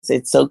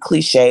It's so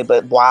cliche,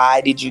 but why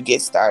did you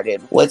get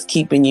started? What's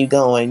keeping you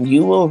going?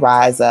 You will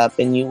rise up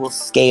and you will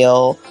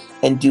scale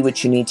and do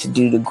what you need to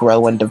do to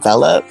grow and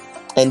develop.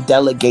 And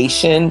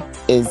delegation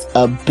is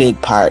a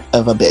big part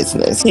of a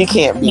business. You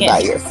can't be by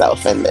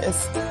yourself in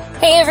this.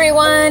 Hey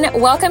everyone,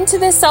 welcome to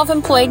the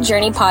Self-Employed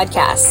Journey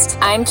podcast.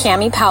 I'm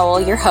Cami Powell,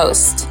 your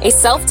host, a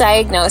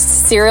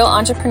self-diagnosed serial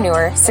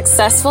entrepreneur,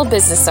 successful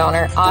business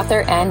owner,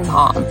 author, and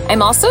mom.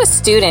 I'm also a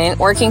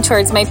student working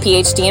towards my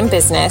PhD in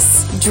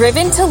business,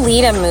 driven to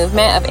lead a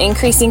movement of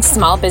increasing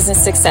small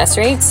business success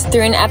rates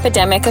through an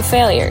epidemic of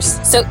failures.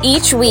 So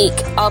each week,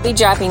 I'll be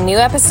dropping new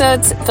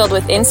episodes filled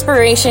with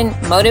inspiration,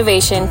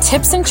 motivation,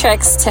 tips, and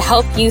tricks to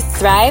help you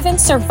thrive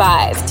and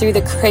survive through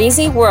the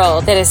crazy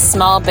world that is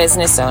small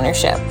business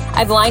ownership.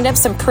 I've lined up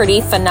some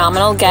pretty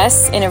phenomenal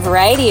guests in a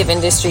variety of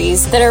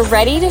industries that are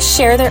ready to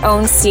share their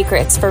own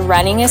secrets for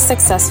running a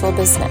successful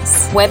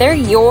business. Whether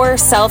you're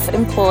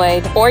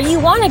self-employed or you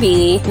want to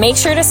be, make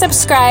sure to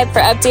subscribe for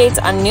updates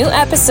on new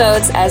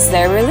episodes as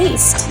they're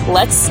released.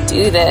 Let's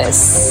do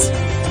this.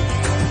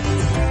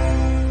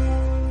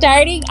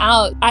 Starting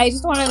out, I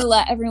just wanted to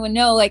let everyone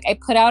know, I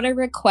put out a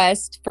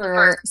request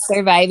for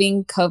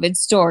surviving COVID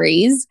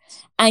stories.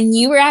 And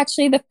you were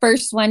actually the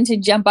first one to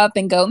jump up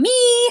and go, me,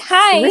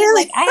 hi,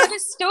 really? I have a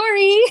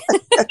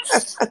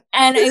story.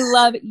 And I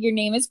love it. Your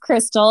name is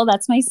Crystal.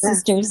 That's my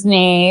sister's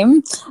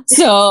name.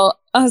 So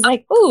I was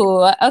like,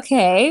 ooh,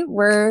 okay.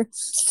 We're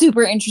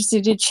super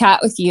interested to chat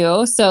with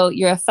you. So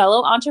you're a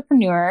fellow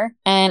entrepreneur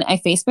and I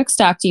Facebook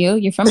stalked you.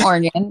 You're from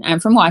Oregon. I'm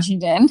from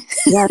Washington.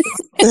 Yes.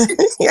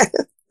 Yes.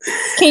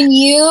 Can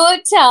you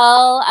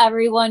tell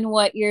everyone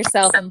what your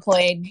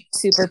self-employed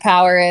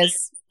superpower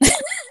is?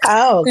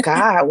 Oh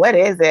God, what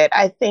is it?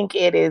 I think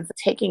it is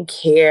taking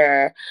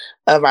care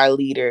of our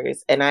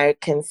leaders. And I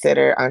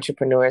consider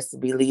entrepreneurs to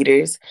be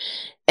leaders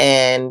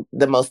and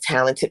the most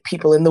talented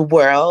people in the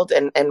world.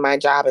 And my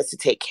job is to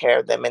take care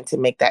of them and to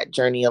make that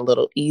journey a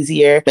little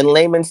easier. In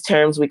layman's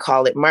terms, we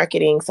call it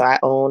marketing. So I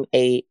own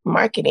a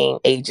marketing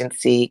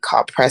agency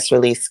called Press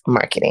Release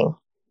Marketing.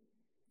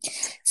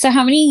 So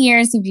how many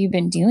years have you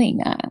been doing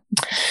that?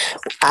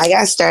 I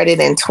got started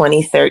in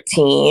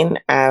 2013.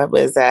 I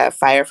was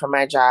fired from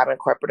my job in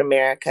corporate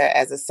America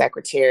as a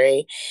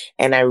secretary,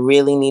 and I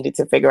really needed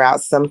to figure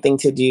out something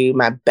to do.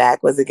 My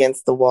back was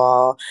against the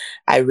wall.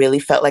 I really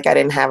felt like I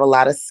didn't have a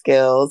lot of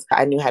skills.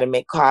 I knew how to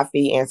make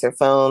coffee, answer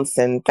phones,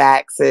 send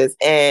faxes,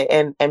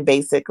 and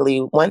basically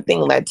one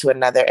thing led to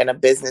another, and a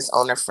business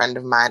owner friend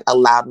of mine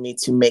allowed me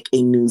to make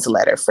a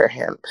newsletter for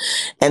him.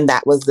 And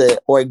that was the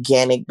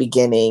organic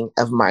beginning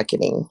of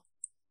marketing.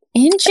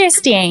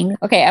 Interesting.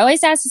 Okay, I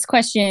always ask this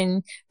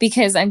question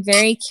because I'm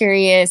very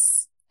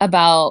curious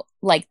about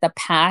the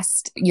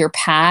past, your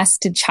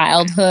past to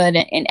childhood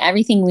and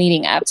everything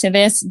leading up to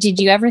this. Did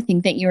you ever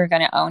think that you were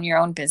going to own your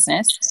own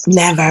business?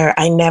 Never.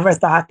 I never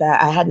thought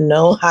that. I had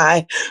no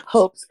high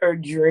hopes or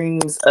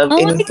dreams of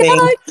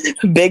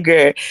anything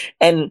bigger.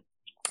 And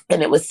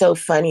it was so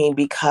funny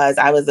because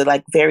I was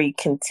a very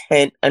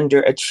content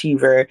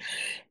underachiever.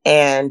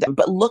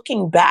 But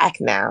looking back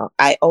now,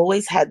 I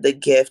always had the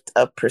gift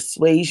of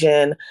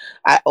persuasion.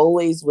 I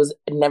always was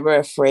never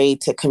afraid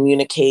to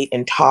communicate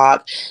and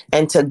talk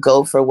and to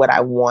go for what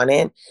I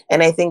wanted.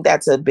 And I think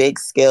that's a big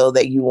skill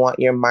that you want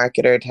your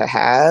marketer to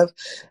have.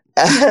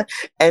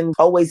 And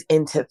always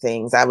into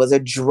things. I was a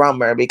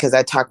drummer because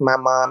I talked my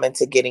mom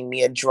into getting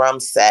me a drum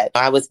set.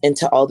 I was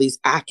into all these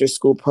after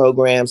school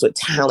programs with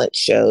talent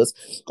shows.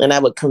 And I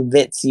would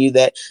convince you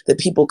that the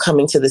people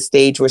coming to the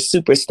stage were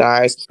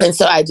superstars. And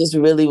so I just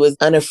really was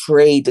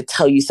unafraid to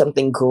tell you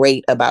something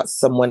great about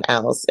someone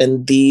else.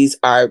 And these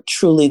are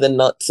truly the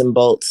nuts and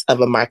bolts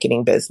of a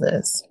marketing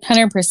business.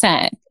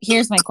 100%.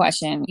 Here's my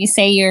question. You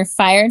say you're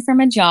fired from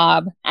a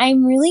job.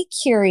 I'm really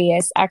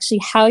curious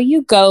actually how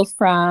you go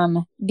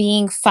from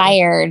being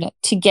fired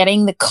to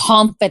getting the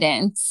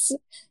confidence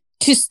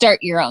to start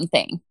your own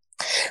thing.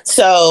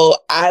 So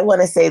I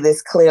want to say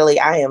this clearly.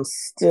 I am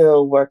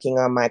still working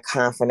on my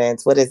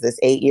confidence. What is this?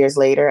 8 years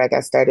later? I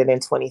got started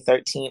in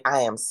 2013. I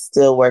am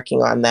still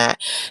working on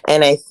that.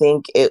 And I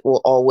think it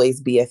will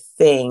always be a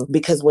thing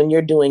because when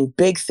you're doing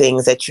big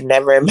things that you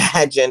never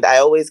imagined, I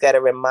always got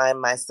to remind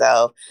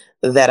myself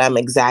that I'm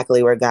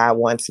exactly where God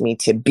wants me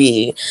to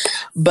be.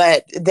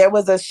 But there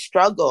was a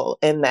struggle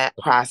in that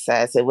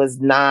process. It was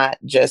not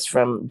just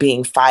from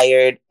being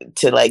fired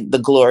to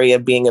the glory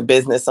of being a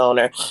business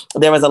owner.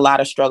 There was a lot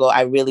of struggle.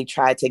 I really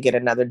tried to get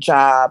another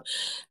job.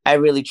 I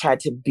really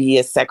tried to be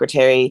a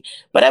secretary,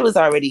 but it was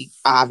already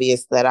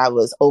obvious that I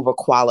was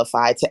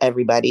overqualified to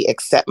everybody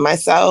except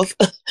myself.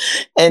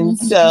 And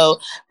so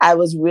I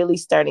was really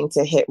starting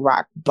to hit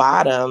rock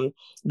bottom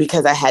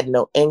because I had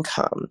no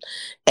income.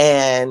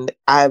 And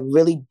I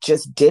really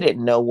just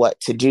didn't know what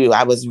to do.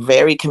 I was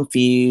very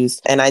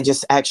confused. And I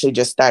just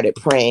started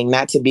praying,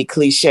 not to be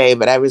cliche,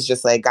 but I was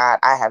just like, God,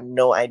 I have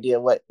no idea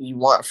what you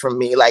want from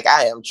me.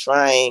 I am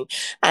trying.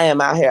 I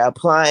am out here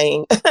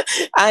applying.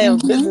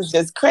 This is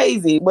just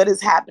crazy. What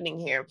is happening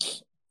here?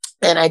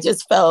 And I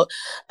just felt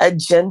a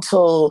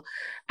gentle,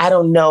 I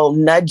don't know,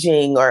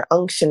 nudging or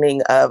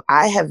unctioning of,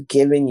 I have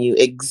given you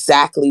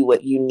exactly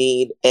what you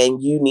need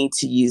and you need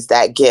to use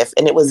that gift.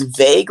 And it was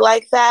vague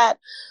like that.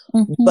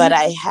 But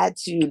I had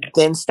to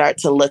then start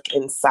to look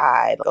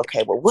inside.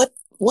 Okay, well,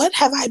 what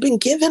have I been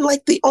given?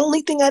 Like, the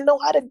only thing I know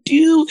how to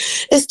do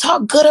is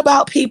talk good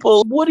about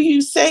people. What are you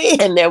saying?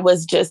 And there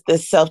was just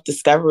this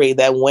self-discovery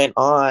that went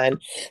on.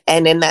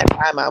 And in that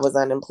time, I was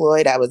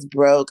unemployed. I was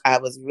broke. I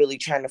was really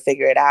trying to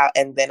figure it out.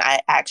 And then I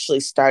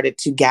actually started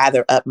to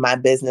gather up my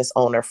business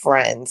owner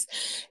friends.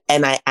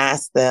 And I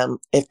asked them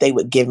if they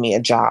would give me a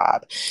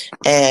job.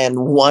 And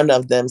one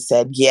of them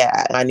said,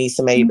 yeah, I need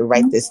somebody to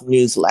write this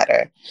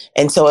newsletter.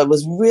 And so it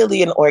was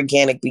really an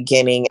organic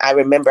beginning. I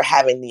remember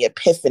having the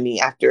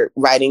epiphany after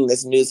writing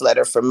this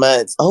newsletter for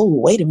months. Oh,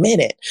 wait a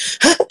minute.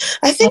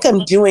 I think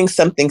I'm doing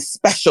something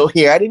special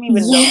here. I didn't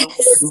even know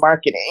the word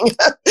marketing.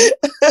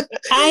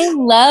 I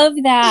love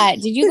that.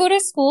 Did you go to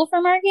school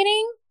for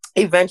marketing?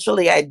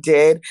 Eventually, I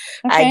did.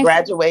 Okay. I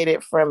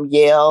graduated from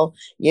Yale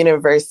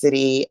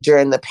University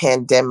during the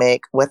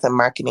pandemic with a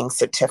marketing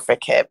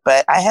certificate,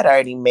 but I had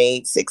already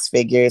made six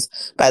figures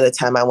by the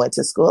time I went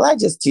to school. I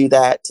just do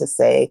that to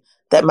say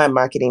that my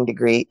marketing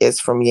degree is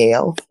from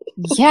Yale.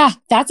 Yeah,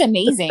 that's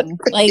amazing.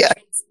 Like, Yeah.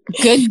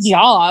 Good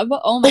job.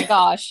 Oh my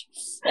gosh.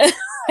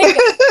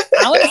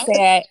 I would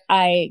say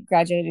I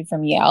graduated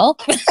from Yale.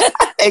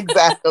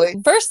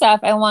 Exactly. First off,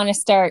 I want to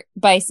start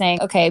by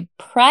saying, okay,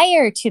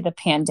 prior to the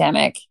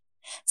pandemic,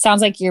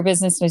 sounds like your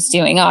business was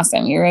doing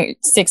awesome. You're at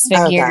six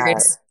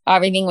figures.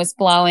 Everything was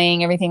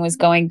flowing. Everything was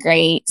going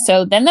great.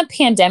 So then the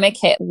pandemic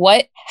hit.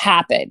 What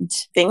happened?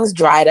 Things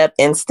dried up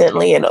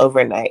instantly and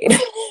overnight.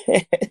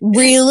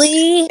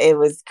 Really? It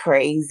was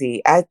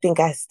crazy. I think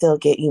I still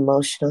get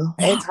emotional.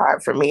 It's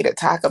hard for me to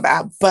talk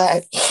about,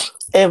 but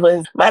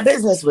my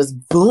business was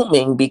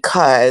booming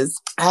because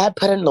I had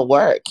put in the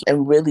work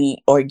and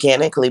really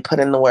organically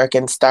put in the work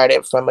and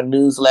started from a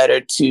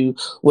newsletter to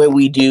where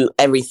we do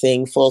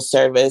everything full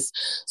service,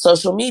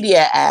 social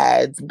media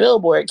ads,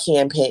 billboard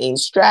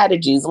campaigns,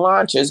 strategies,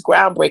 launches,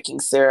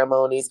 groundbreaking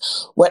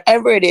ceremonies,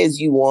 whatever it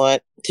is you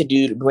want to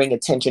do to bring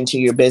attention to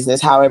your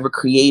business, however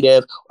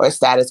creative or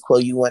status quo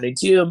you want to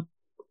do.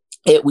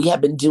 We have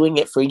been doing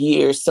it for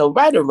years. So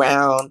right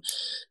around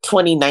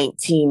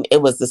 2019,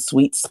 it was the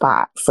sweet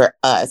spot for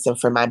us and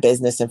for my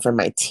business and for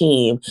my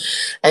team.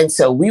 And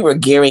so we were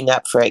gearing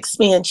up for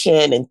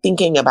expansion and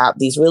thinking about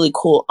these really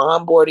cool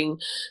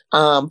onboarding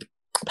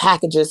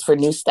packages for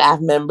new staff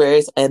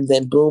members. And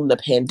then boom, the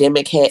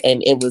pandemic hit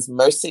and it was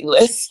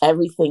merciless.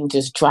 Everything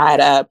just dried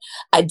up.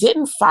 I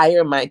didn't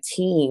fire my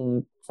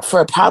team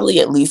for probably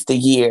at least a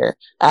year.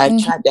 I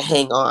tried to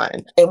hang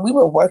on. And we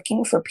were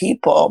working for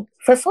people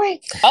for free.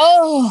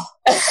 Oh.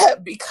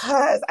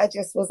 Because I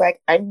just was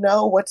like, I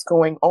know what's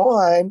going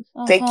on.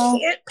 They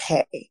can't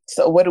pay.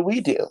 So what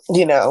do?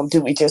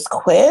 Do we just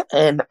quit?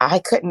 And I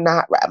could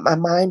not wrap my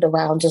mind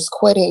around just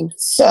quitting.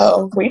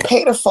 So we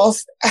paid a full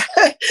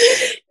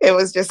It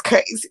was just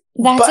crazy.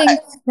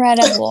 That's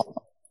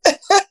incredible.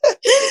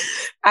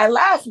 I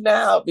laugh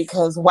now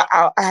because,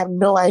 wow, I have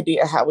no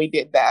idea how we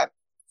did that.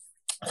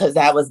 Because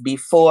that was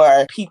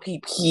before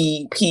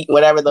PPP,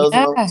 whatever those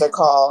loans are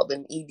called,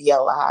 and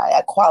EDLI.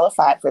 I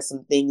qualified for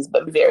some things,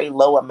 but very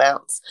low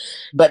amounts.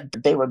 But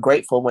they were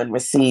grateful when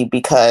received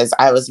because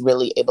I was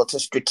really able to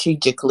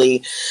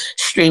strategically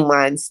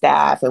streamline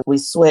staff. And we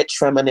switched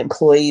from an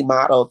employee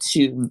model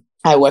to,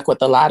 I work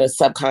with a lot of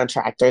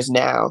subcontractors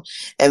now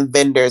and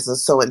vendors. And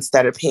so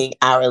instead of paying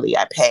hourly,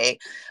 I pay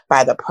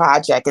by the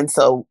project. And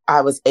so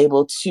I was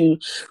able to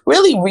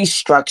really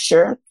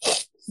restructure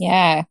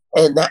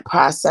in that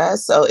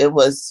process. So it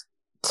was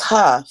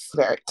tough,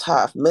 very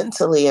tough,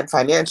 mentally and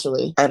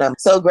financially. And I'm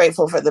so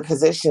grateful for the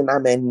position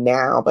I'm in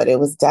now, but it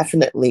was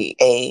definitely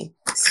a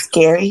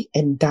scary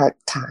and dark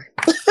time.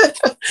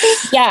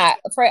 Yeah,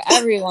 for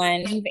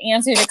everyone. You've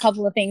answered a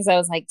couple of things. I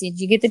was like,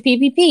 did you get the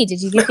PPP?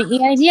 Did you get the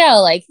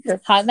EIDL? Like,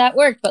 how did that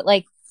work? But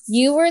like,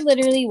 you were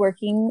literally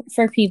working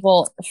for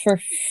people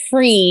for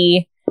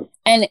free.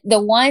 And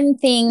the one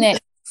thing that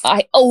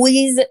I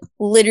always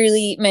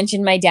literally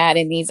mention my dad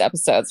in these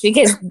episodes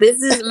because this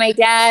is my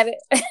dad.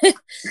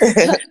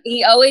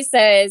 He always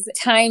says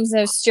times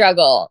of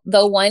struggle.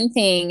 The one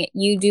thing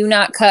you do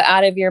not cut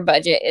out of your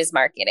budget is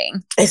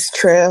marketing. It's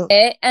true.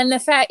 And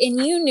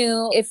you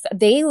knew if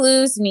they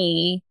lose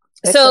me.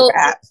 It's a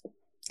wrap.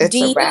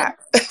 A wrap.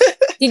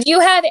 Did you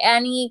have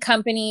any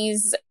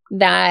companies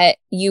that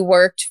you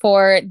worked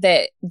for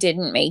that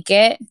didn't make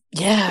it?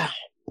 Yeah.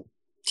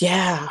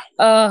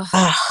 Oh,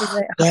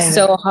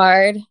 so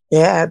hard.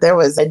 Yeah, there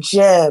was a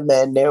gym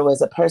and there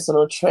was a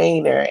personal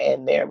trainer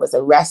and there was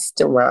a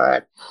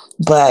restaurant,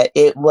 but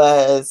it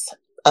was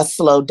a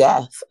slow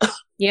death.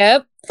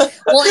 Yep. Well,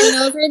 and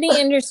those are the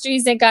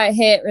industries that got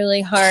hit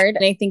really hard.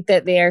 And I think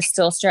that they are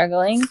still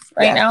struggling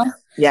now.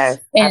 Yeah,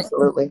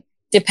 absolutely.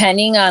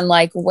 Depending on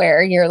like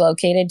where you're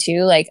located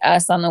too, like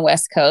us on the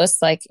West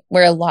Coast, like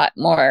we're a lot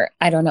more,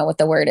 I don't know what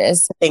the word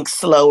is. I think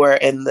slower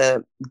in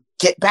the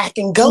get back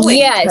and going.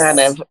 Yes. Kind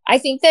of. I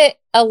think that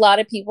a lot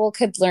of people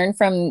could learn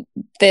from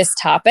this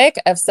topic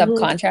of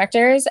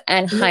subcontractors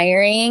and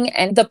hiring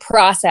and the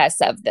process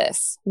of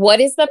this.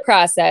 What is the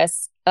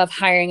process of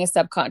hiring a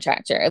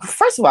subcontractor?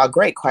 First of all,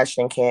 great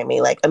question,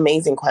 Cami. Like,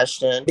 amazing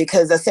question.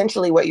 Because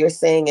essentially what you're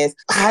saying is,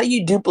 how do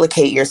you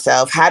duplicate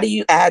yourself? How do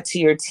you add to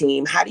your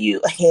team? How do you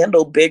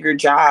handle bigger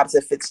jobs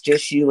if it's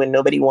just you and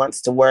nobody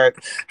wants to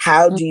work?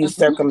 How do you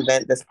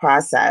circumvent this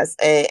process?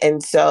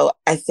 And so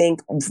I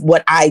think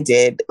what I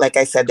did, like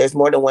I said, there's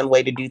more than one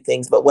way to do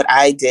things. But what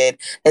I did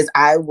is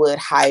I would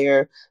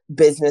hire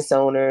business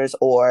owners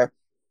or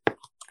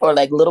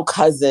like little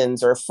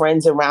cousins or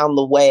friends around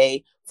the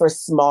way for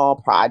small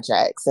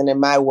projects. And in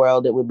my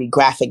world, it would be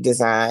graphic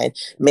design,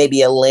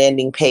 maybe a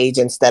landing page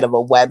instead of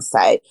a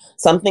website,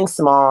 something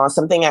small,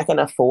 something I can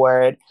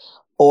afford,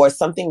 or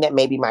something that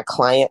maybe my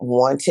client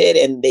wanted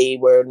and they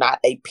were not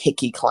a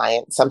picky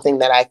client, something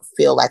that I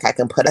feel like I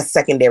can put a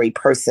secondary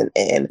person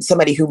in,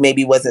 somebody who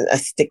maybe wasn't a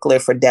stickler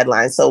for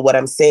deadlines. So what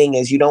I'm saying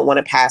is you don't want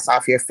to pass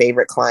off your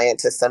favorite client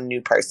to some new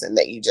person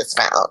that you just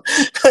found.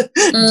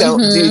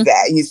 Don't do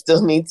that. You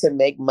still need to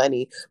make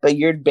money, but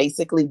you're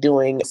basically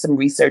doing some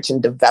research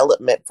and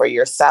development for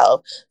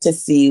yourself to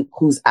see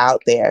who's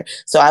out there.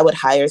 So I would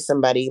hire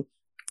somebody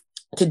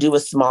to do a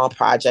small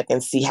project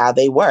and see how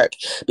they work,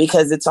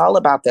 because it's all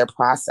about their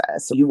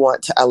process. You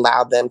want to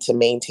allow them to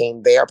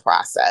maintain their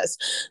process.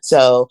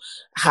 So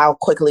how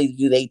quickly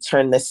do they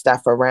turn this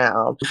stuff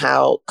around?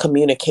 How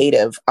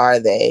communicative are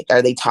they?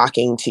 Are they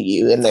talking to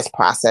you in this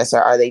process,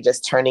 or are they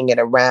just turning it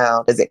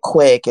around? Is it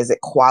quick? Is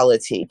it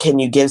quality? Can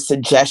you give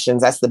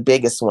suggestions? That's the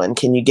biggest one.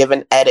 Can you give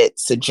an edit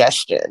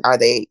suggestion? Are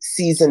they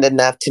seasoned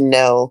enough to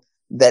know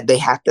that they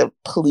have to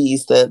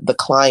please the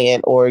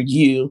client or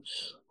you,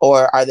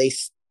 or are they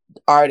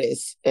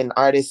artists, and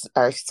artists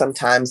are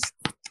sometimes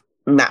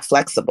not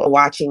flexible?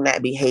 Watching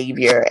that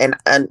behavior, and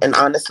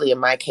honestly, in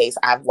my case,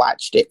 I've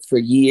watched it for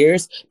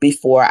years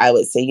before I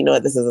would say, you know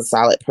what, this is a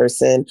solid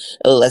person.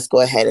 Let's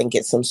go ahead and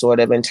get some sort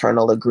of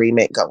internal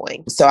agreement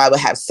going. So I would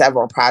have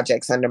several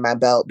projects under my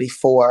belt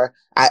before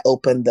I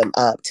opened them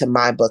up to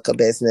my book of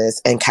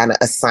business and kind of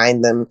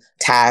assign them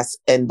tasks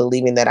and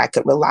believing that I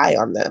could rely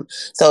on them.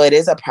 So it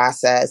is a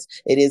process.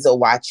 It is a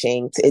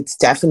watching. It's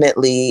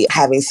definitely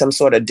having some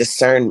sort of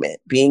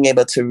discernment, being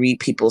able to read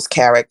people's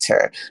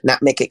character,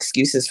 not make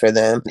excuses for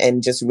them,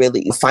 and just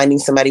really finding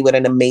somebody with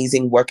an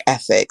amazing work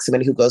ethic,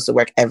 somebody who goes to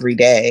work every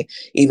day,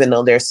 even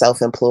though they're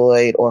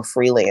self-employed or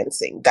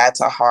freelancing. That's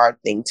a hard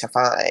thing to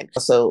find.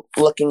 So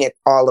looking at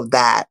all of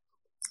that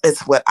is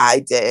what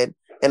I did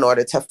in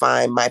order to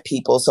find my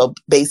people. So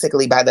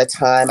basically, by the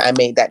time I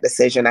made that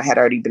decision, I had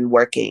already been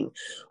working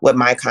with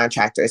my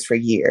contractors for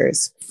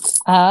years.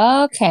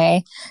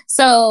 Okay.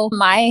 So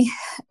I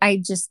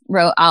just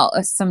wrote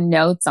out some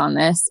notes on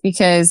this,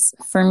 because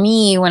for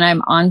me, when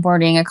I'm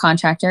onboarding a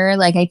contractor,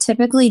 like I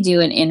typically do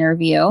an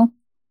interview.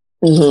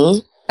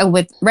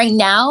 With right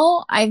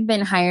now, I've been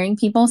hiring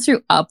people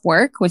through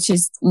Upwork, which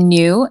is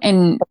new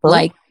and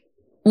like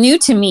new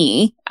to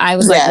me. I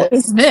was like, what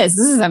is this?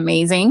 This is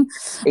amazing.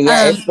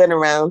 Yeah, it's been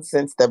around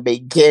since the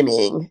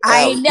beginning.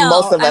 I know.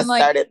 Most of us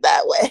started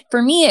that way.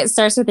 For me, it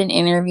starts with an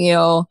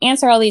interview.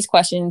 Answer all these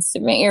questions,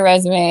 submit your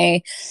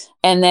resume,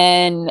 and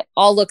then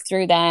I'll look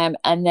through them,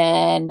 and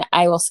then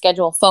I will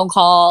schedule a phone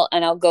call,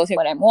 and I'll go through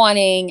what I'm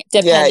wanting.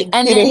 Yeah, you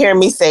didn't hear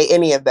me say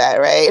any of that,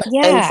 right?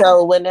 Yeah. And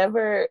so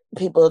whenever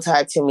people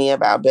talk to me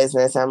about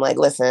business, I'm like,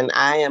 listen,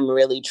 I am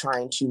really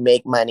trying to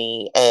make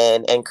money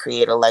and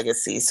create a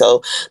legacy.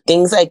 So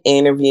things like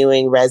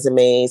interviewing,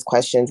 resumes,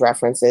 questions,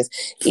 references,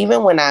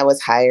 even when I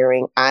was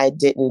hiring, I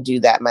didn't do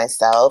that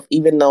myself.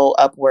 Even though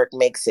Upwork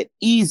makes it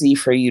easy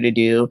for you to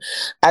do,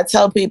 I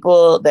tell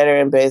people that are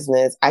in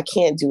business, I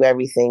can't do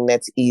everything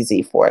that's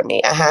easy for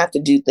me. I have to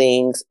do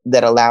things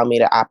that allow me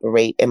to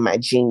operate in my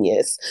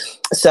genius.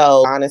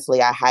 So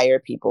honestly, I hire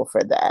people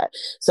for that.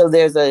 So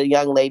there's a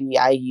young lady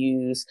I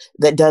use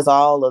that does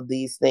all of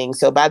these things.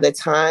 So by the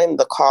time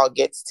the call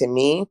gets to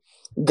me,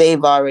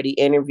 they've already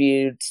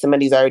interviewed,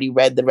 somebody's already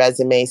read the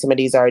resume,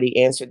 somebody's already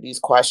answered these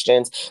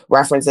questions,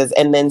 references,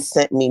 and then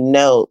sent me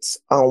notes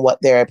on what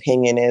their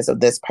opinion is of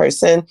this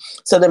person.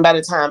 So then by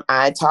the time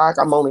I talk,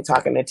 I'm only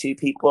talking to two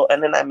people,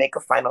 and then I make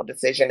a final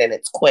decision, and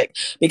it's quick,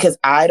 because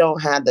I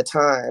don't have the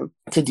time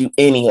to do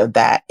any of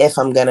that if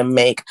I'm going to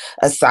make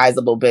a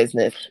sizable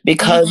business.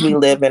 Because we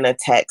live in a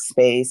tech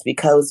space,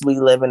 because we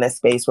live in a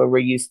space where we're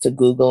used to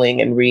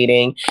Googling and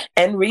reading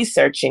and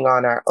researching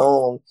on our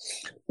own,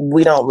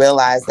 we don't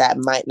realize that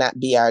might not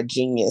be our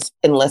genius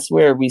unless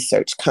we're a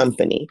research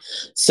company.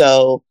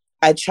 So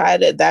I try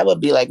to, that would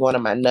be like one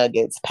of my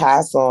nuggets,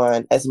 pass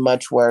on as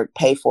much work,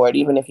 pay for it,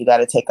 even if you got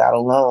to take out a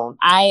loan.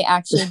 I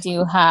actually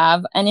do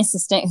have an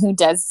assistant who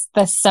does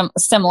the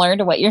similar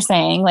to what you're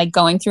saying, like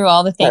going through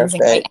all the things.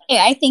 And going, hey,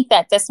 I think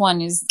that this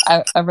one is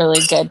a really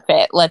good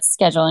fit. Let's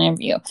schedule an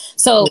interview.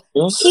 So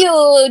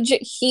huge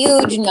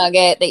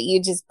nugget that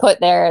you just put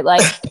there,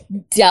 like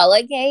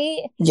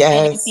delegate.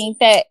 Yes. And I think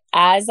that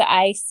as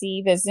I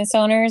see business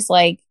owners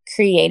like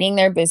creating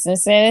their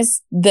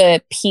businesses,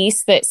 the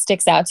piece that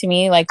sticks out to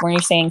me, like when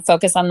you're saying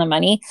focus on the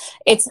money,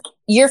 it's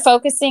you're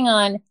focusing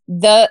on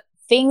the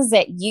things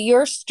that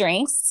your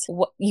strengths,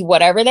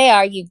 whatever they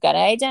are, you've got to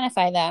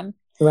identify them.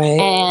 Right.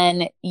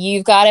 And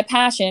you've got a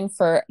passion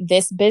for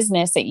this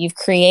business that you've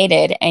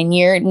created, and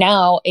you're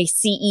now a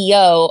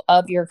CEO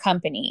of your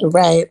company.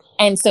 Right.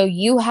 And so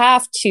you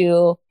have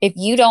to, if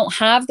you don't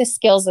have the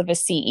skills of a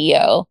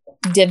CEO,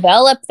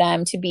 develop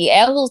them to be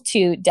able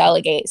to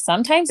delegate.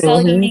 Sometimes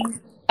delegating,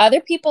 other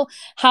people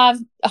have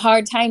a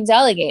hard time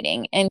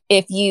delegating. And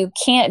if you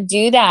can't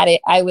do that,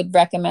 I would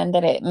recommend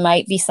that it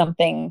might be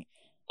something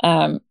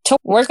to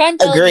work on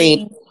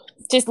delegating. Agreed.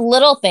 Just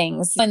little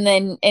things. And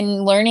then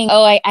in learning,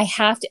 I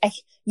have to,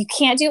 you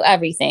can't do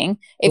everything.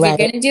 If you're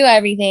going to do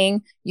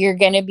everything, you're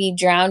going to be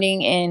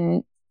drowning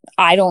in,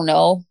 I don't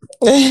know,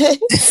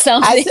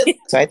 something.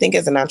 So I think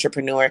as an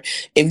entrepreneur,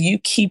 if you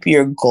keep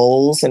your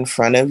goals in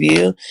front of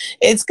you,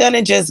 it's going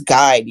to just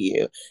guide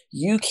you.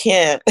 You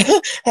can't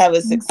have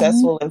a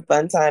successful and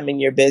fun time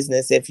in your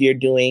business if you're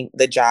doing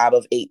the job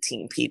of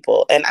 18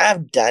 people. And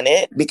I've done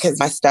it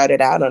because I started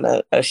out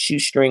on a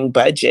shoestring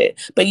budget,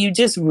 but you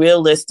just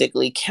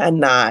realistically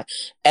cannot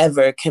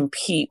ever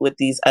compete with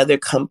these other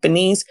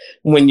companies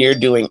when you're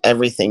doing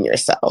everything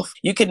yourself.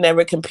 You can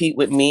never compete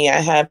with me.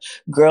 I have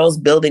girls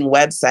building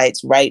websites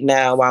right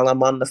now while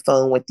I'm on the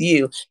phone with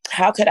you.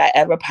 How could I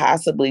ever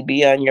possibly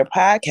be on your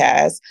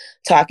podcast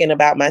talking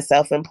about my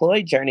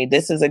self-employed journey?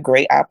 This is a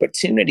great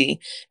opportunity.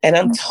 And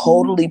I'm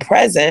totally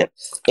present.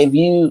 If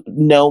you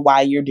know why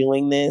you're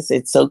doing this,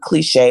 it's so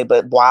cliche,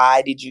 but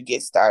why did you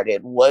get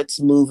started? What's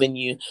moving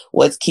you?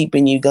 What's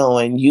keeping you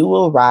going? You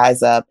will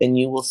rise up and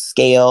you will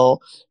scale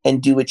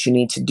and do what you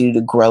need to do to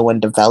grow and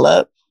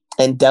develop.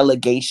 And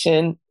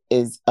delegation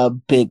is a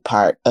big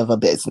part of a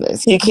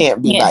business. You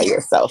can't be by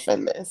yourself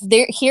in this.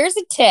 Here's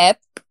a tip.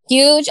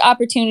 Huge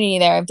opportunity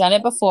there. I've done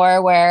it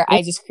before where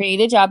I just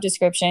create a job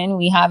description.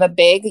 We have a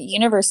big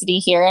university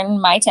here in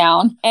my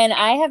town, and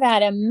I have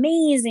had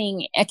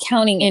amazing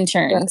accounting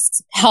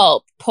interns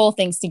help pull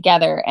things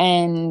together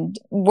and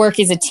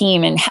work as a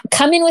team and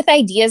come in with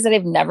ideas that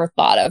I've never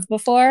thought of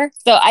before.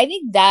 So I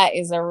think that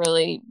is a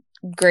really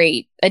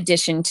great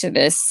addition to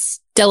this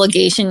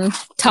delegation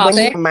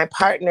topic. My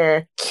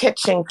partner,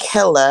 Kitchen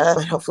Killer,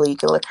 hopefully you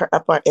can look her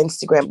up on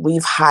Instagram.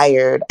 We've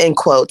hired, in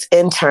quotes,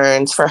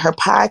 interns for her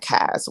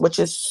podcast, which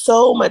is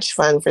so much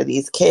fun for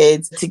these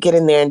kids to get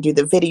in there and do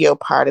the video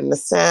part and the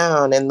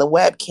sound and the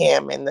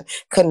webcam and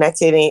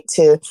connecting it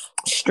to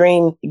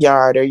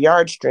StreamYard or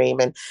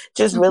YardStream, and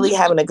just really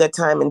having a good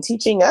time and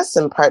teaching us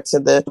some parts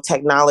of the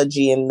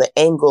technology and the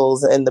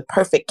angles and the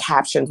perfect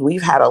captions.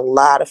 We've had a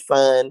lot of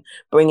fun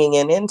bringing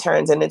in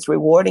interns, and it's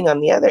rewarding on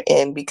the other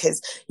end because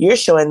you're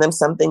showing them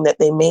something that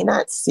they may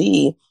not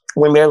see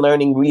when they're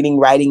learning reading,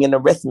 writing, and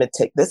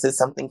arithmetic. This is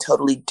something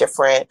totally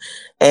different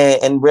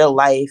and real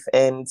life.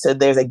 And so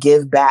there's a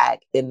give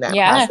back in that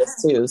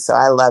process too. So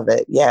I love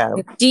it. Yeah.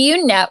 Do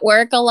you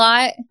network a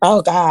lot?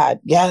 Oh God.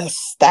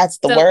 Yes. That's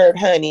the word,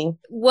 honey.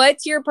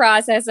 What's your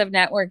process of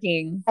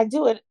networking? I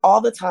do it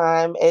all the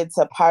time. It's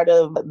a part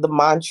of the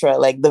mantra,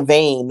 like the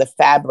vein, the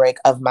fabric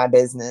of my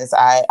business.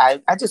 I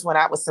just went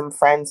out with some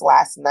friends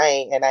last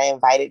night and I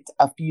invited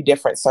a few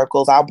different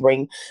circles. I'll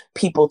bring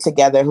people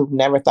together who've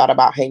never thought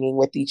about hanging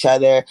with each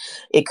other.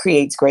 It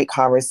creates great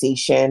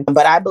conversation.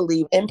 But I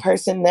believe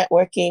in-person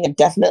networking.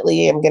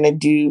 Definitely I'm going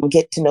to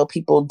get to know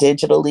people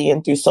digitally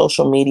and through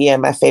social media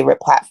and my favorite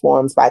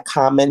platforms by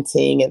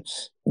commenting and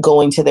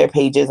going to their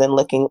pages and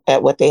looking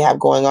at what they have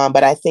going on.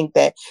 But I think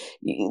that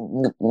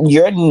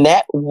your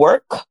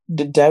network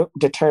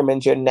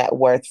determines your net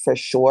worth for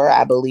sure.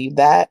 I believe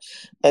that.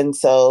 And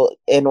so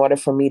in order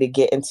for me to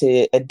get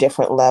into a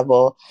different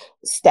level,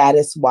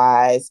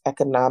 status-wise,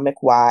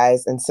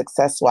 economic-wise, and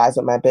success-wise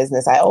with my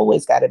business, I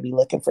always got to be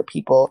looking for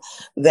people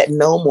that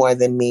know more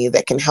than me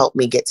that can help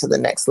me get to the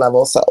next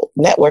level. So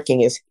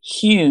networking is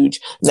huge.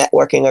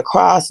 Networking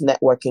across,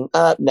 networking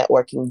up,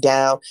 networking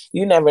down.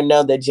 You never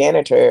know, the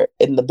janitor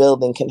in the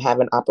building can have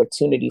an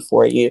opportunity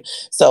for you.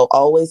 So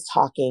always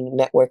talking,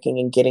 networking,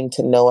 and getting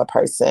to know a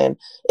person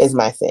is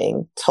my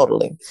thing.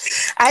 Totally.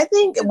 I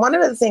think one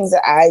of the things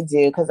that I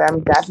do, because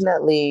I'm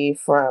definitely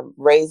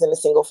raised in a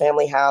single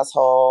family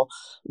household,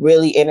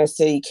 really inner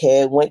city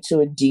kid, went to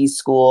a D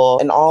school,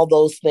 and all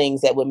those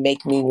things that would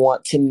make me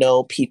want to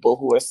know people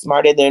who are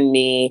smarter than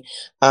me,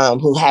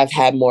 who have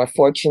had more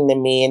fortune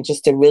than me, and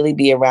just to really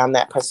be around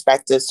that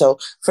perspective. So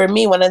for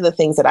me, one of the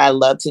things that I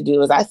love to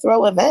do is I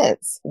throw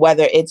events,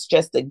 whether it's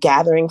just a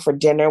gathering for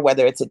dinner,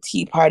 whether it's a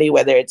tea party,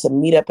 whether it's a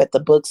meetup at the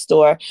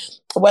bookstore,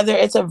 whether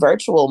it's a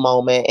virtual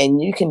moment,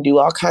 and you can do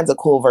all kinds of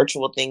cool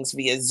virtual things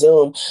via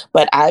Zoom,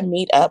 but I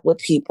meet up with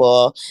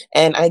people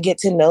and I get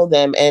to know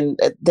them. And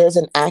there's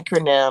an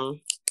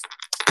acronym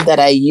that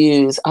I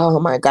use. Oh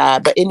my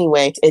God. But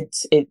anyway,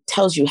 it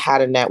tells you how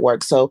to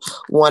network. So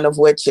one of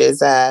which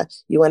is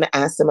you want to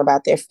ask them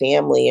about their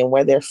family and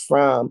where they're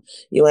from.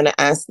 You want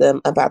to ask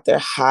them about their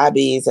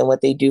hobbies and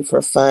what they do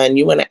for fun.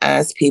 You want to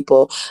ask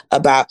people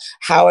about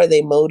how are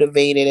they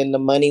motivated in the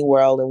money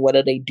world and what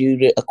do they do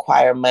to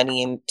acquire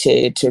money and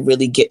to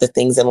really get the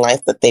things in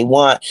life that they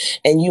want.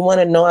 And you want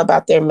to know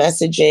about their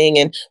messaging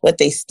and what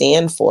they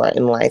stand for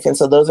in life. And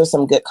so those are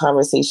some good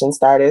conversation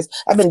starters.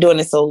 I've been doing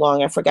it so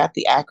long, I forgot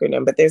the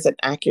acronym, but there's an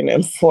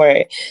acronym for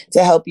it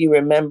to help you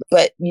remember.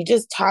 But you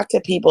just talk to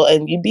people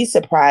and you'd be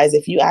surprised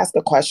if you ask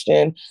a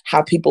question,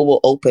 how people will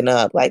open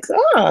up. Like,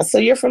 oh, so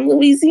you're from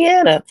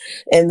Louisiana.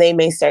 And they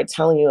may start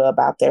telling you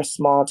about their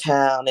small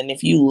town. And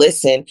if you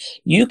listen,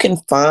 you can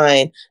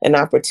find an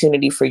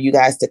opportunity for you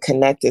guys to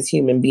connect as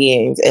human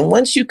beings. And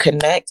once you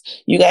connect,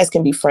 you guys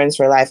can be friends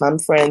for life. I'm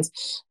friends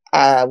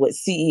with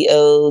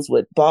CEOs,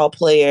 with ball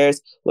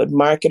players, with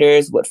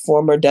marketers, with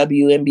former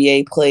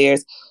WNBA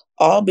players,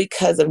 all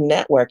because of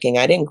networking.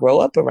 I didn't grow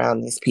up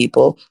around these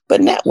people,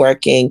 but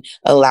networking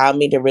allowed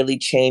me to really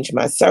change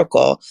my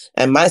circle.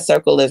 And my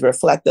circle is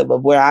reflective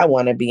of where I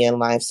want to be in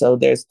life. So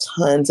there's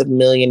tons of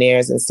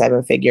millionaires and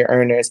seven-figure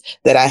earners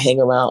that I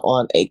hang around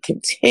on a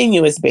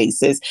continuous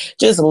basis,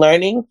 just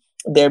learning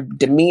their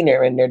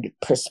demeanor and their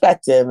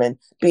perspective, and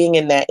being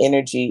in that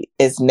energy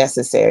is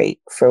necessary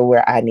for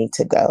where I need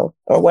to go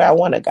or where I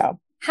want to go.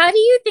 How do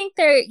you think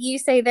you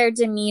say their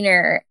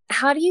demeanor,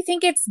 how do you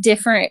think it's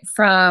different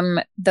from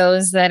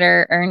those that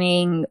are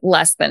earning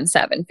less than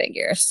seven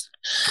figures?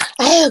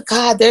 Oh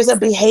God, there's a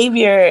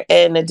behavior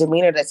and a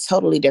demeanor that's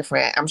totally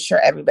different. I'm sure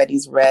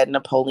everybody's read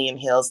Napoleon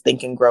Hill's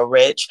Think and Grow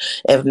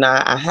Rich. If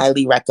not, I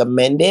highly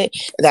recommend it.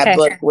 That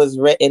book was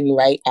written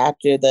right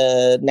after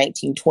the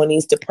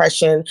 1920s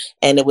depression,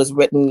 and it was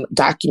written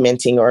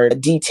documenting or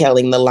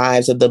detailing the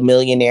lives of the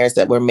millionaires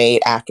that were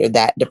made after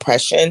that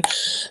depression.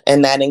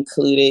 And that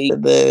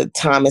included the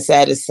Thomas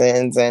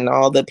Edisons and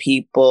all the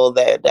people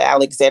that the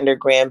Alexander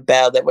Graham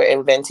Bell that were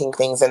inventing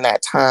things in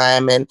that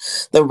time, and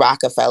the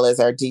Rockefellers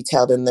are detailed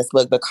in this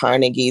book, the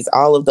Carnegies,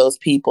 all of those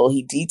people.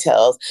 He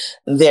details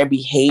their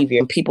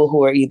behavior. People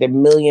who are either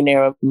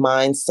millionaire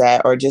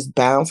mindset or just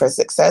bound for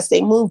success,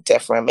 they move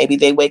different. Maybe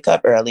they wake up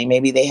early.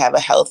 Maybe they have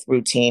a health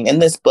routine. In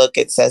this book,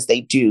 it says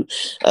they do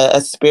a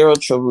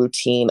spiritual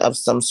routine of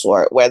some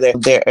sort, whether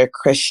they're a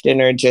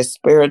Christian or just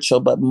spiritual,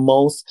 but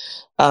most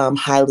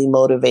highly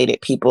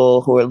motivated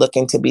people who are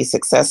looking to be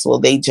successful,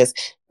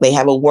 they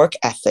have a work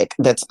ethic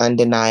that's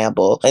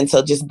undeniable. And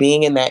so just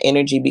being in that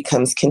energy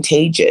becomes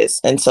contagious.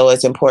 And so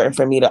it's important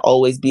for me to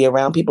always be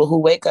around people who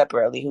wake up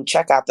early, who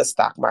check out the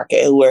stock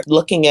market, who are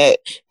looking at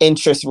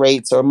interest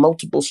rates or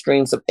multiple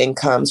streams of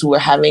incomes, who are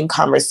having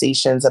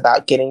conversations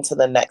about getting to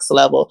the next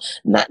level,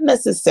 not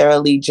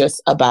necessarily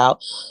just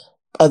about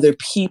other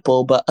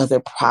people, but other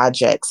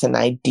projects and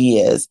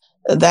ideas.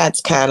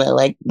 That's kind of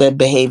like the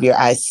behavior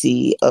I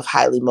see of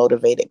highly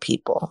motivated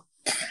people.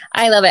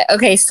 I love it.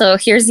 Okay, so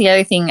here's the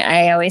other thing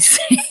I always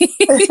say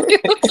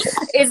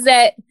is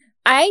that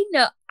I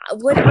know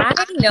what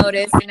I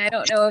noticed, and I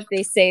don't know if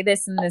they say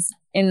this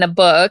in the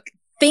book.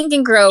 Think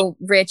and Grow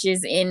Rich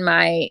is in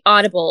my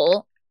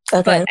Audible,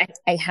 but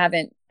I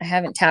haven't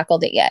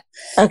tackled it yet.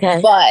 Okay,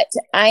 but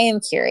I am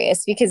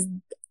curious because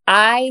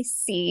I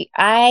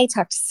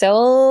talk to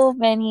so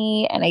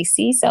many and I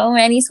see so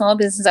many small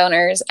business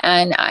owners,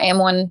 and I am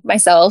one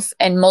myself,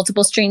 and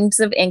multiple streams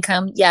of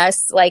income.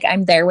 Yes. Like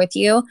I'm there with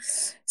you.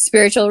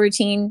 Spiritual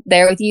routine,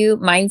 there with you.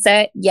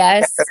 Mindset.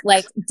 Yes.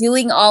 Like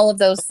doing all of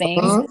those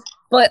things. Mm-hmm.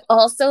 But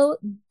also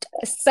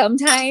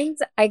sometimes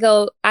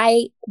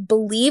I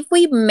believe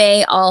we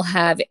may all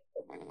have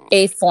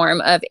a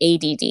form of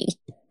ADD.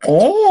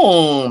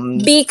 Oh.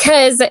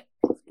 Because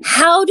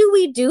how do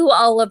we do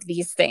all of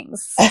these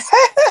things?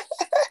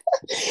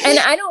 And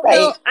I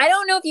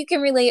don't know if you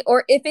can relate,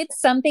 or if it's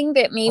something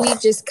that maybe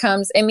just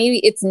comes, and maybe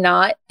it's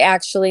not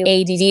actually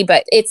ADD,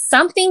 but it's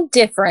something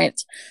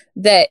different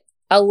that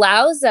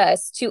allows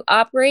us to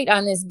operate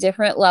on this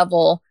different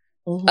level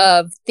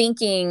of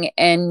thinking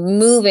and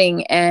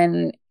moving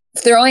and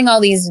throwing all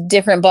these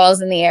different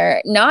balls in the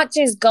air, not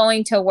just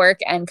going to work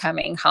and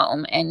coming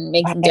home and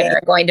making dinner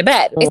and going to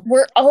bed.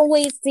 We're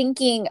always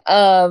thinking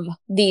of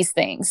these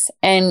things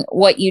and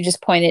what you just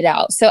pointed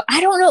out. So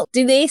I don't know.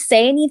 Do they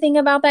say anything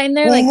about that in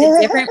there? Like the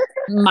different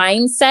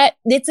mindset?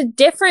 It's a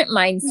different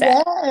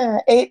mindset. Yeah,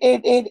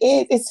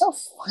 it's so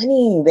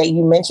funny that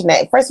you mentioned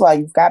that. First of all,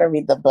 you've got to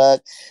read the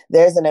book.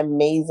 There's an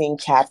amazing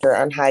chapter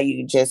on how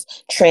you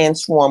just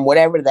transform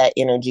whatever that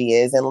energy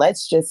is. And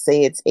let's just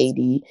say it's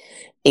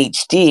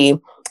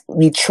ADHD,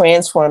 you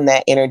transform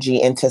that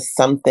energy into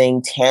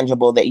something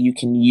tangible that you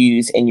can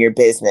use in your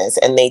business.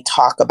 And they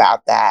talk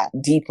about that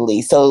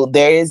deeply. So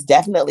there is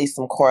definitely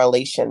some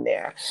correlation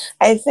there.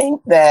 I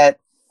think that,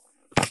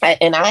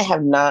 and I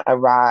have not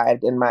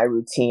arrived in my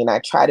routine. I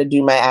try to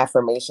do my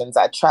affirmations.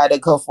 I try to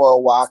go for a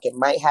walk. It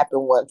might happen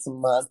once a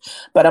month,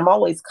 but I'm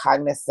always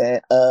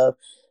cognizant of,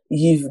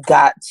 you've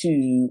got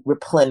to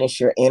replenish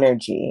your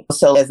energy.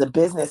 So as a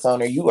business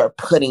owner, you are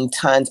putting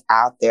tons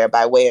out there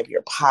by way of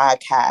your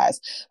podcast,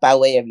 by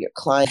way of your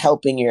client,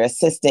 helping your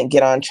assistant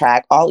get on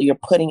track. You're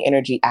putting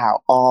energy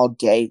out all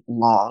day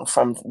long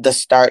from the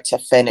start to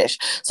finish.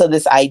 So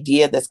this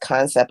idea, this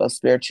concept of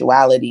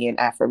spirituality and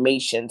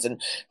affirmations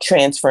and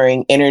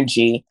transferring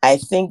energy, I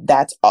think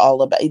that's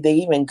all about. They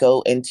even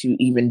go into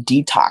even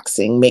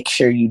detoxing. Make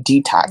sure you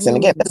detox. And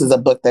again, this is a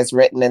book that's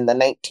written in the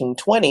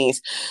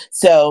 1920s.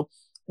 So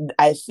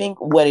I think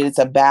what it's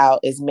about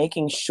is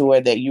making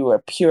sure that you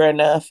are pure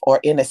enough or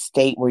in a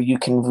state where you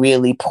can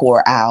really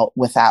pour out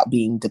without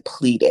being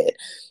depleted.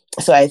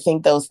 So I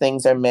think those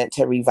things are meant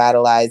to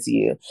revitalize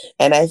you.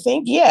 And I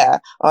think,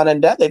 on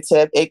another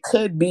tip, it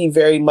could be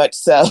very much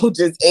so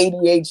just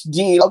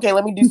ADHD. Okay,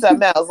 let me do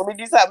something else. Let me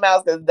do something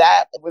else because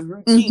that was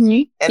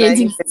routine. And I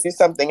need to do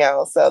something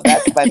else. So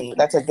that's funny.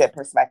 That's a good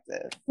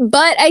perspective.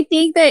 But I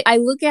think that I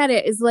look at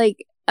it as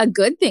like a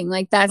good thing.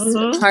 Like that's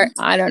part,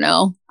 I don't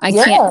know. I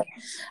can't.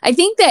 I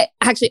think that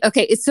actually,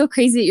 okay, it's so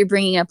crazy that you're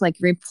bringing up like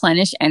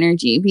replenish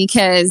energy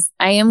because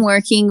I am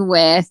working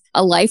with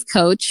a life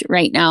coach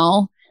right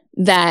now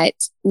that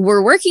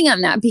we're working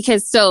on that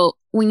because so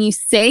when you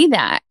say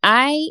that,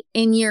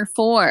 in year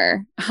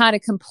 4 had a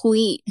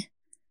complete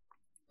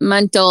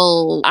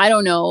mental, I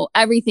don't know,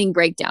 everything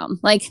breakdown.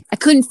 Like I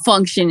couldn't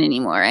function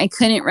anymore. I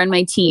couldn't run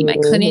my team. I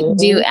couldn't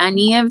do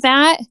any of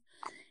that.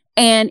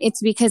 And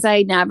it's because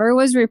I never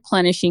was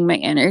replenishing my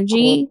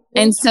energy.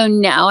 And so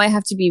now I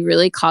have to be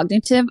really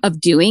cognitive of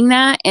doing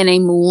that. And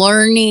I'm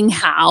learning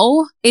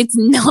how. It's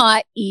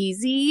not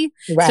easy,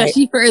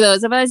 especially for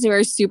those of us who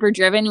are super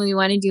driven. We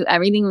want to do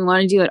everything. We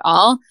want to do it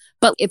all.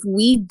 But if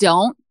we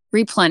don't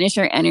replenish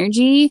our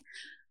energy,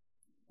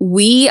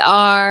 we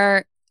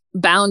are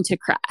bound to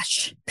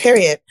crash.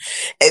 Period.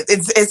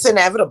 It's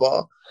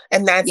inevitable.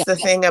 And that's the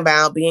thing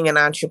about being an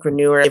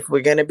entrepreneur. If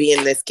we're going to be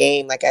in this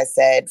game, like I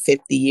said,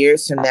 50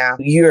 years from now,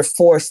 you're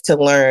forced to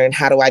learn,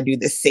 how do I do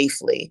this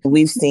safely?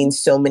 We've seen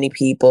so many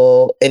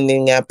people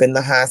ending up in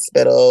the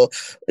hospital,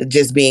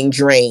 just being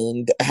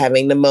drained,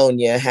 having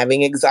pneumonia,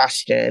 having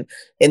exhaustion.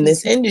 In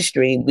this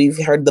industry,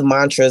 we've heard the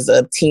mantras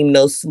of team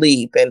no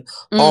sleep and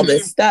all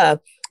this stuff.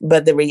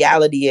 But the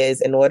reality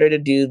is, in order to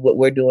do what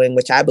we're doing,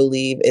 which I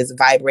believe is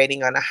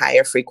vibrating on a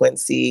higher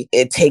frequency,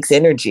 it takes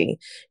energy.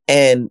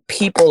 And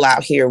people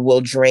out here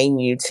will drain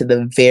you to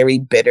the very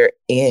bitter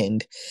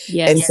end.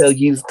 And so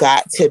you've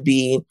got to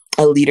be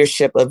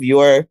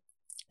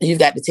you've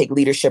got to take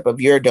leadership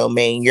of your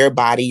domain, your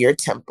body, your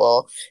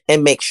temple,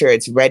 and make sure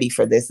it's ready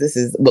for this. This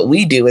is what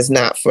we do, is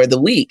not for the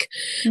weak.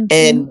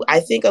 And I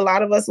think a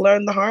lot of us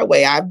learn the hard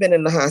way. I've been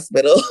in the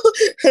hospital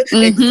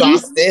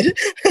exhausted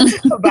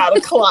about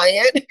a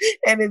client,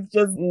 and it's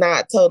just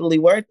not totally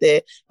worth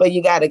it. But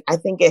I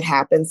think it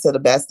happens to the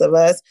best of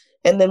us.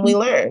 And then we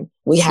learn.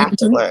 We have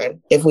to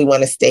learn if we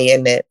want to stay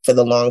in it for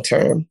the long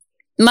term.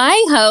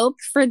 My hope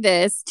for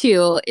this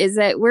too is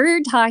that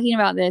we're talking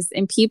about this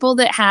and people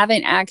that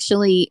haven't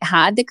actually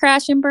had the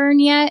crash and burn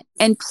yet.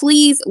 And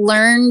please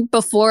learn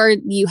before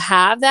you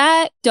have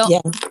that.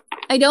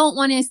 I don't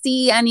want to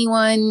see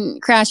anyone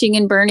crashing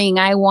and burning.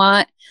 I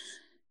want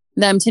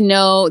them to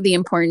know the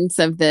importance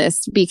of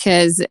this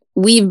because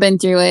we've been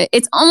through it.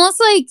 It's almost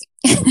like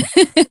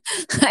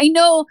I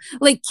know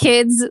like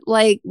kids,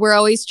 like we're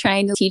always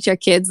trying to teach our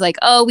kids like,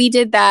 oh, we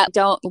did that.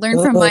 Don't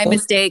learn from my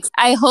mistakes.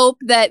 I hope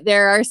that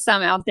there are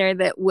some out there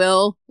that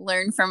will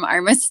learn from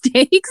our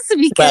mistakes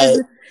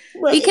because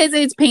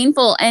it's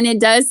painful and it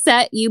does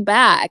set you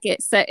back.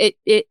 I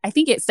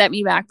think it set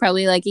me back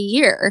probably like a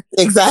year.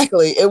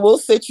 Exactly. It will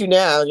sit you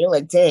down. You're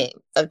like, dang.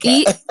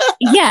 Okay.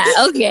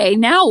 Okay.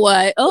 Now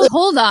what? Oh,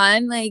 hold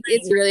on. Like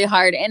it's really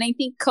hard. And I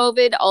think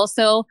COVID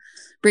also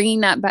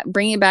bringing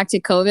it back to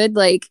COVID,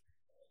 like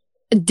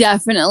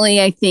definitely,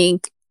 I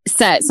think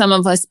set some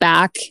of us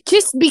back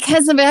just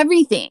because of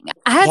everything.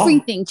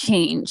 Everything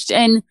changed.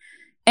 And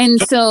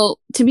so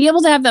to be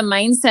able to have the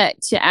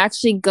mindset to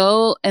actually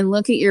go and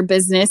look at your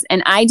business,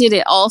 and I did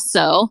it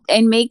also,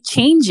 and make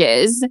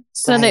changes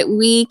so that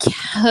we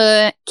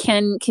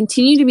can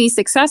continue to be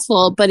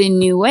successful, but in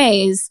new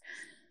ways.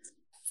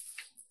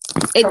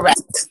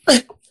 Correct.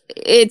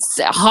 It's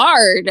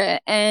hard.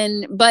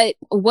 But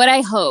what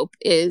I hope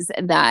is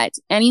that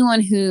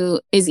anyone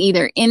who is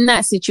either in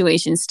that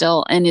situation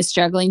still and is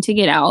struggling to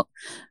get out,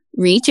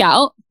 reach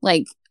out.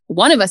 Like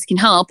one of us can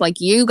help. Like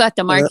you got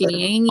the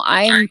marketing.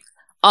 I'm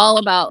all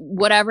about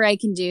whatever I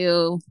can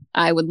do.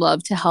 I would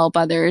love to help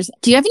others.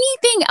 Do you have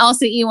anything else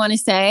that you want to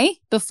say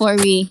before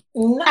we?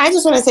 I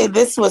just want to say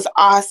this was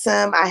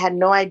awesome. I had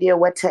no idea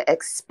what to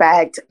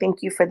expect.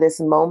 Thank you for this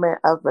moment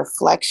of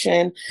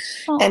reflection.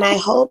 Aww. And I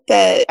hope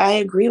that I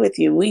agree with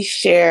you. We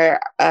share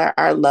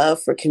our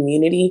love for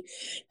community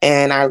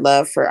and our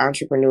love for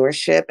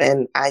entrepreneurship.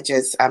 And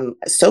I'm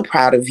so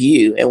proud of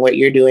you and what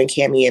you're doing,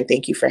 Cami. And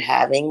thank you for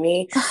having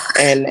me.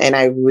 And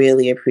I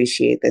really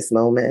appreciate this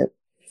moment.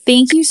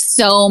 Thank you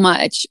so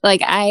much.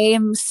 Like, I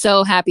am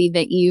so happy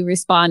that you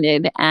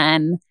responded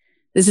and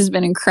this has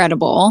been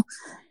incredible.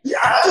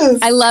 Yes.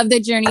 I love the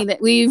journey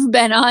that we've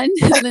been on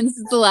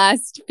since the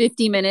last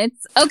 50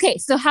 minutes. Okay,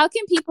 so how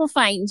can people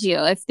find you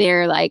if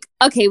they're like,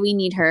 okay, we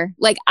need her?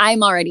 Like, I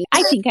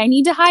think I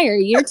need to hire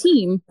your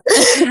team.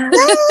 Hey,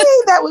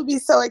 that would be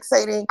so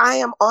exciting. I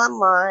am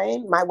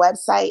online. My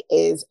website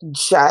is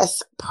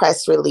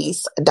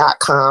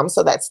justpressrelease.com.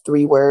 So that's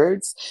 3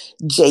 words,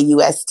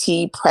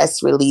 JUST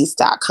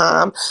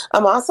pressrelease.com.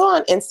 I'm also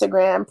on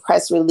Instagram,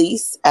 Press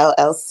Release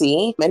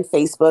LLC, and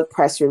Facebook,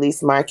 Press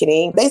Release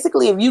Marketing.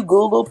 Basically, if you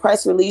Google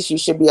Press Release, you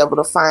should be able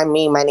to find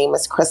me. My name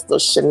is Crystal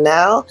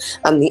Chanel.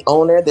 I'm the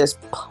owner. There's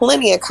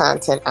plenty of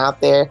content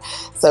out there.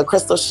 So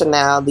Crystal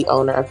Chanel, the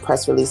owner of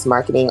Press Release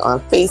Marketing on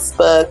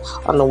Facebook,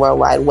 on the World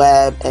Wide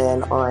Web,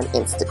 and on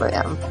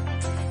Instagram.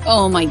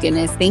 Oh my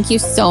goodness. Thank you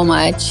so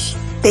much.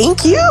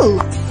 Thank you.